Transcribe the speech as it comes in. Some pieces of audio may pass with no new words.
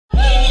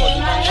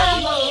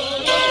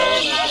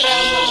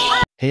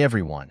Hey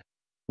everyone,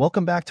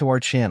 welcome back to our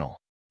channel.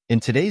 In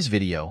today's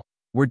video,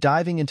 we're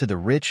diving into the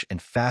rich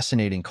and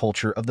fascinating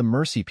culture of the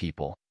Mursi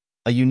people,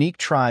 a unique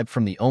tribe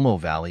from the Omo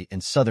Valley in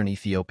southern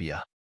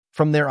Ethiopia.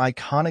 From their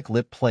iconic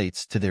lip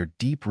plates to their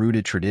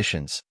deep-rooted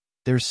traditions,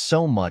 there's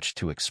so much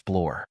to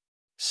explore.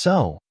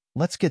 So,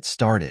 let's get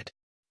started.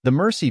 The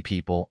Mursi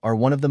people are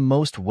one of the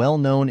most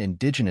well-known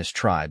indigenous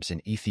tribes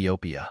in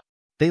Ethiopia.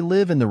 They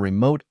live in the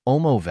remote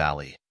Omo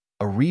Valley,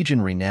 a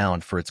region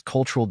renowned for its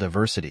cultural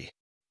diversity.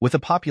 With a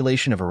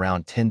population of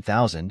around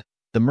 10,000,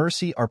 the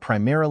Mursi are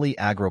primarily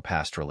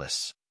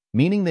agropastoralists,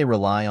 meaning they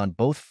rely on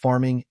both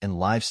farming and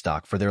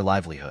livestock for their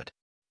livelihood.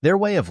 Their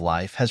way of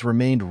life has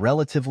remained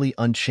relatively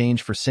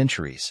unchanged for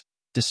centuries,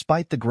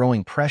 despite the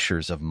growing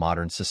pressures of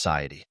modern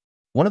society.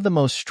 One of the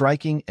most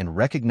striking and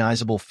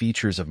recognizable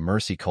features of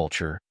Mursi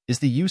culture is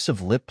the use of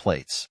lip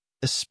plates,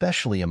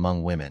 especially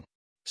among women.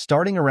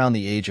 Starting around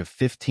the age of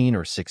 15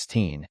 or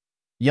 16,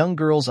 young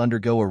girls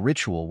undergo a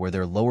ritual where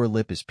their lower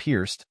lip is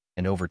pierced,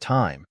 and over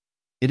time,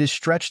 it is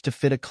stretched to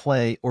fit a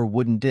clay or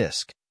wooden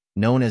disc,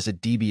 known as a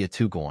dibia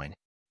tugoin.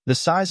 The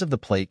size of the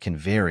plate can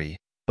vary,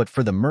 but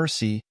for the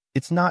Mursi,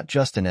 it's not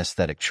just an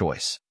aesthetic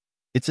choice.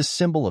 It's a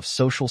symbol of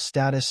social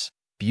status,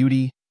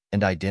 beauty,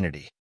 and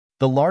identity.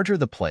 The larger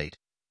the plate,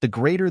 the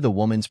greater the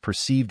woman's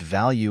perceived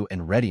value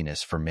and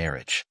readiness for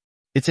marriage.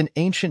 It's an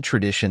ancient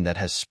tradition that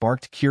has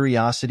sparked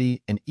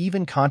curiosity and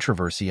even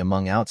controversy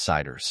among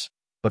outsiders.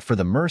 But for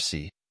the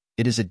Mursi,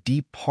 it is a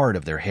deep part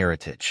of their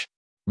heritage.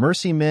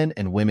 Mursi men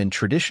and women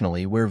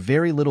traditionally wear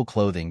very little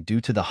clothing due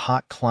to the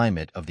hot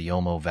climate of the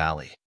Omo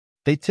Valley.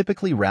 They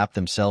typically wrap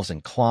themselves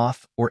in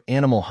cloth or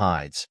animal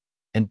hides,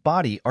 and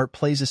body art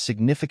plays a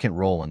significant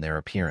role in their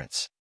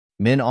appearance.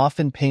 Men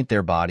often paint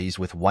their bodies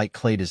with white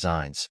clay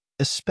designs,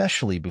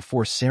 especially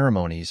before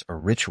ceremonies or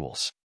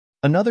rituals.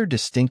 Another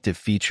distinctive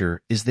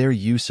feature is their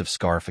use of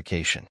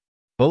scarification.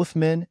 Both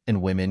men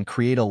and women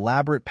create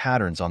elaborate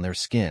patterns on their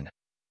skin,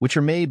 which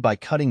are made by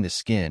cutting the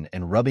skin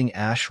and rubbing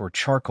ash or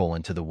charcoal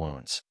into the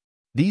wounds.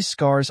 These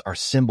scars are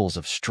symbols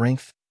of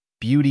strength,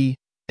 beauty,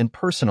 and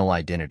personal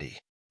identity.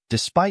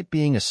 Despite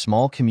being a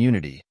small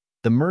community,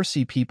 the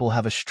Mursi people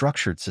have a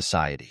structured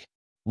society.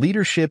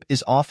 Leadership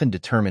is often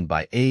determined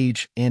by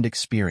age and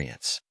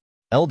experience.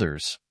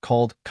 Elders,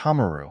 called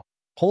kamaru,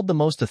 hold the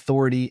most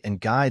authority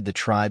and guide the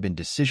tribe in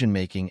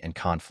decision-making and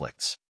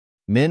conflicts.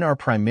 Men are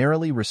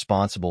primarily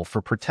responsible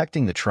for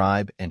protecting the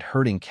tribe and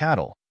herding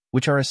cattle,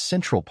 which are a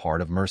central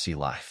part of Mursi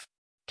life.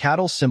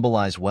 Cattle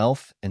symbolize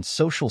wealth and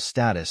social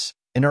status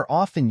and are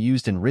often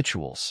used in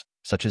rituals,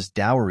 such as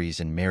dowries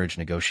and marriage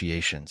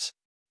negotiations.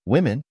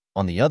 Women,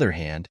 on the other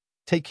hand,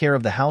 take care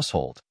of the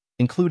household,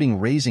 including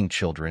raising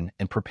children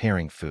and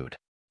preparing food.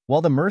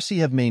 While the Mursi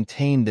have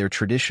maintained their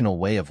traditional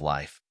way of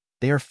life,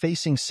 they are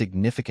facing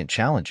significant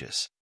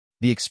challenges.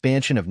 The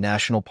expansion of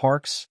national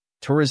parks,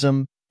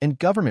 tourism, and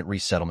government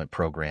resettlement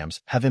programs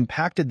have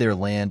impacted their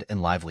land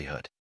and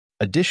livelihood.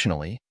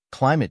 Additionally,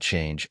 climate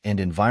change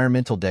and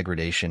environmental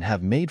degradation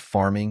have made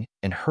farming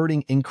and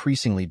herding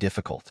increasingly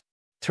difficult.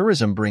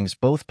 Tourism brings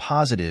both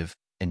positive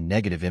and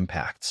negative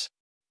impacts.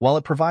 While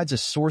it provides a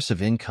source of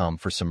income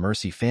for some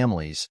Mursi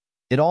families,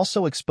 it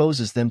also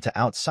exposes them to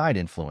outside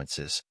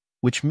influences,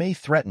 which may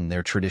threaten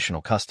their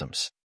traditional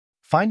customs.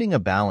 Finding a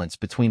balance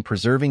between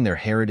preserving their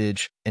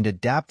heritage and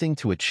adapting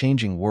to a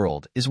changing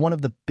world is one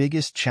of the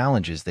biggest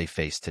challenges they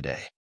face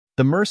today.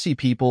 The Mursi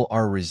people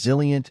are a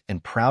resilient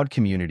and proud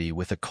community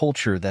with a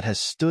culture that has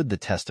stood the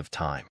test of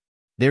time.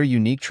 Their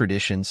unique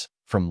traditions,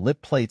 from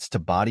lip plates to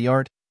body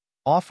art,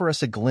 offer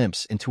us a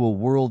glimpse into a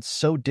world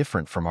so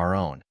different from our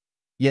own,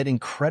 yet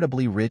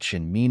incredibly rich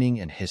in meaning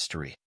and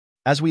history.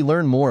 As we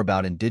learn more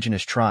about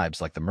indigenous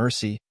tribes like the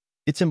Mursi,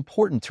 it's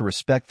important to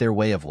respect their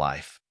way of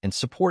life and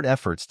support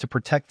efforts to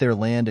protect their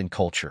land and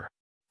culture.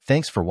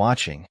 Thanks for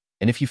watching,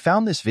 and if you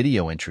found this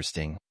video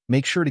interesting,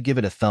 make sure to give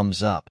it a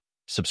thumbs up,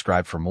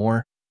 subscribe for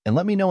more, and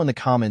let me know in the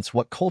comments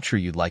what culture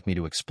you'd like me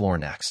to explore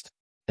next.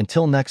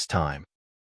 Until next time.